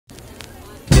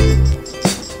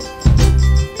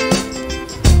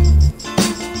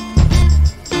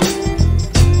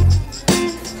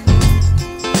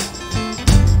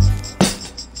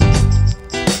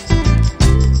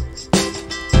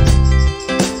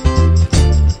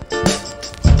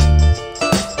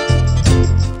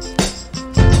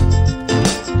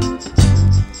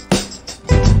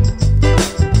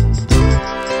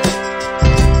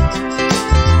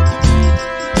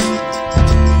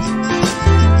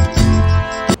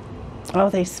Oh,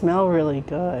 they smell really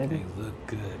good. They look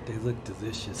good. They look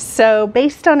delicious. So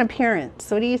based on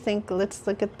appearance, what do you think? Let's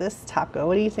look at this taco.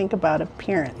 What do you think about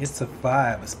appearance? It's a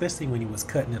 5, especially when he was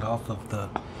cutting it off of the,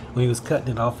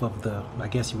 I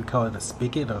guess you would call it a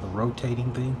spigot or the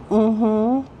rotating thing.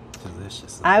 Mm-hmm.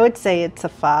 Delicious. I would say it's a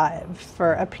 5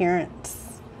 for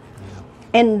appearance.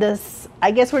 Yeah. And this,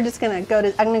 I guess we're just gonna go to,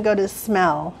 I'm gonna go to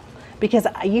smell because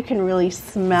you can really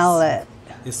smell it.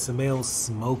 It smells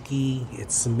smoky.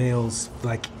 It smells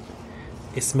like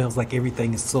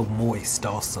everything is so moist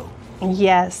also.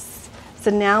 Yes.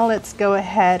 So now let's go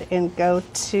ahead and go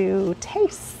to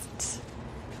taste.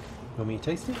 Want me to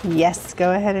taste it? Yes,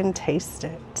 go ahead and taste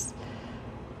it.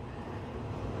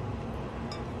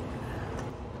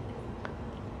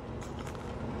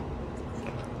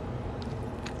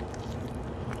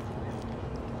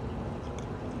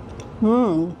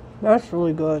 That's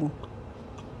really good.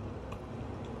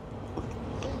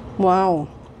 Wow.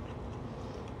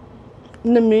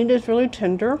 And the meat is really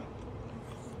tender.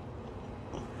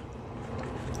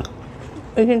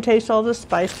 You can taste all the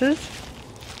spices.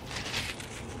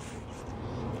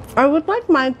 I would like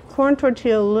my corn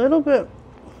tortilla a little bit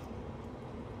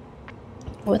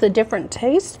with a different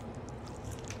taste.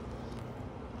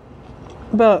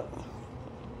 But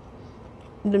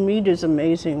the meat is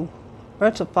amazing.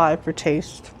 That's a 5 for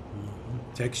taste.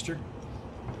 Texture?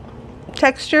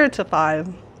 Texture, it's a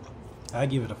 5. I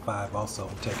give it a 5 also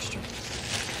on texture.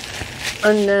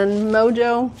 And then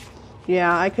Mojo,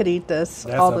 yeah, I could eat this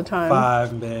all the time.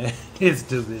 That's a 5, man. It's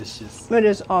delicious. It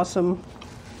is awesome.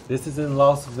 This is in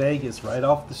Las Vegas, right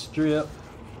off the strip.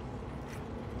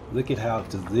 Look at how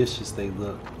delicious they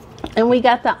look. And we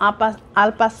got the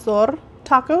al pastor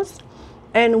tacos.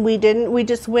 And we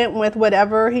just went with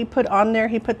whatever he put on there.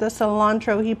 He put the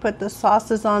cilantro, he put the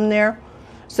sauces on there.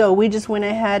 So we just went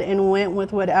ahead and went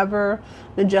with whatever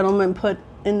the gentleman put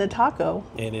in the taco.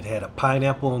 And it had a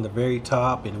pineapple on the very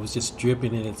top, and it was just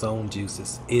dripping in its own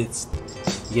juices.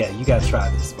 Yeah, you gotta try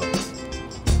this, folks.